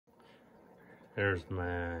There's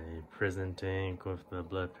my prison tank with the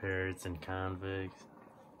blood parrots and convicts.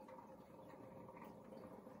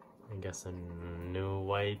 I got some new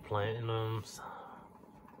white platinums.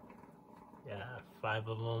 Yeah, 5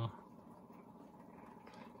 of them.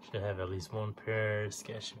 Should have at least 1 pair. This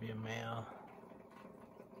guy should be a male.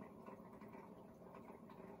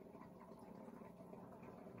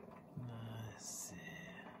 Let's see.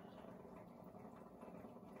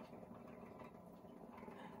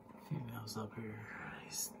 Females up here.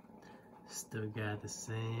 He's still got the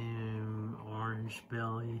same orange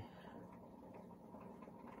belly.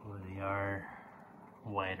 Well, they are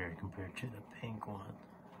whiter compared to the pink one.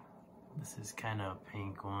 This is kind of a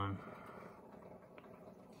pink one.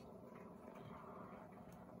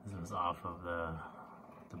 This was off of the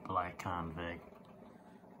black convict.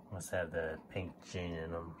 Must have the pink gene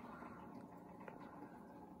in them.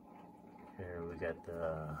 Here we got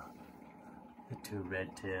the 2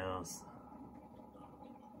 red tails.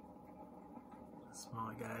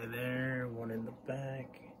 Small guy there, one in the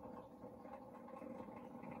back.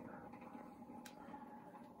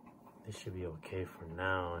 They should be okay for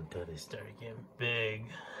now until they start getting big.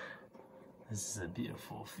 This is a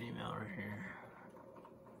beautiful female right here.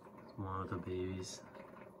 It's one of the babies.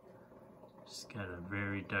 Just got a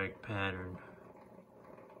very dark pattern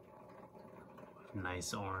with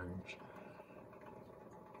nice orange.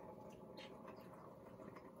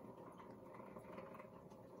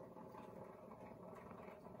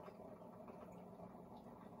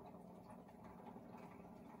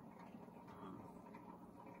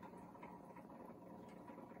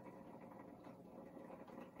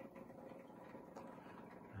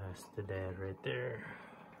 That's the dad right there.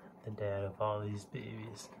 The dad of all these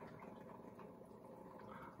babies.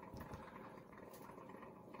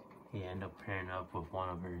 He ended up pairing up with one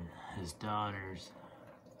of his daughters.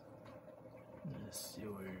 Let's see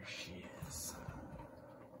where she is.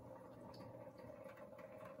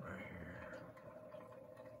 Right here.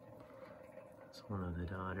 That's one of the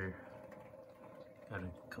daughter. Got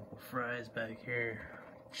a couple fries back here,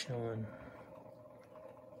 chilling.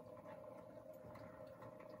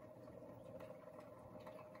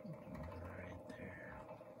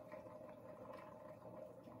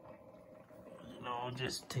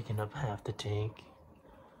 Just taking up half the tank,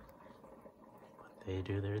 but they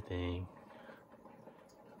do their thing.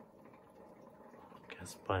 Got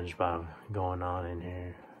SpongeBob going on in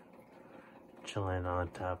here, chilling on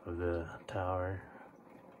top of the tower.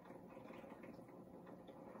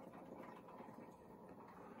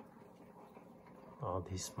 All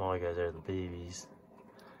these small guys are the babies.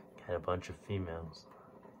 Got a bunch of females.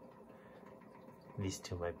 These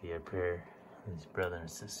 2 might be a pair. These brother and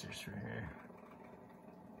sisters right here.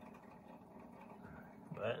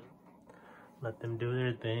 But let them do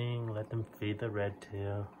their thing, let them feed the red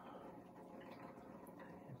tail.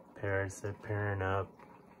 Parrots are pairing up.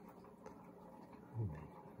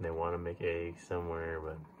 They want to make eggs somewhere,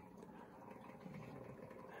 but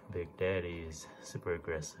Big Daddy is super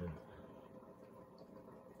aggressive.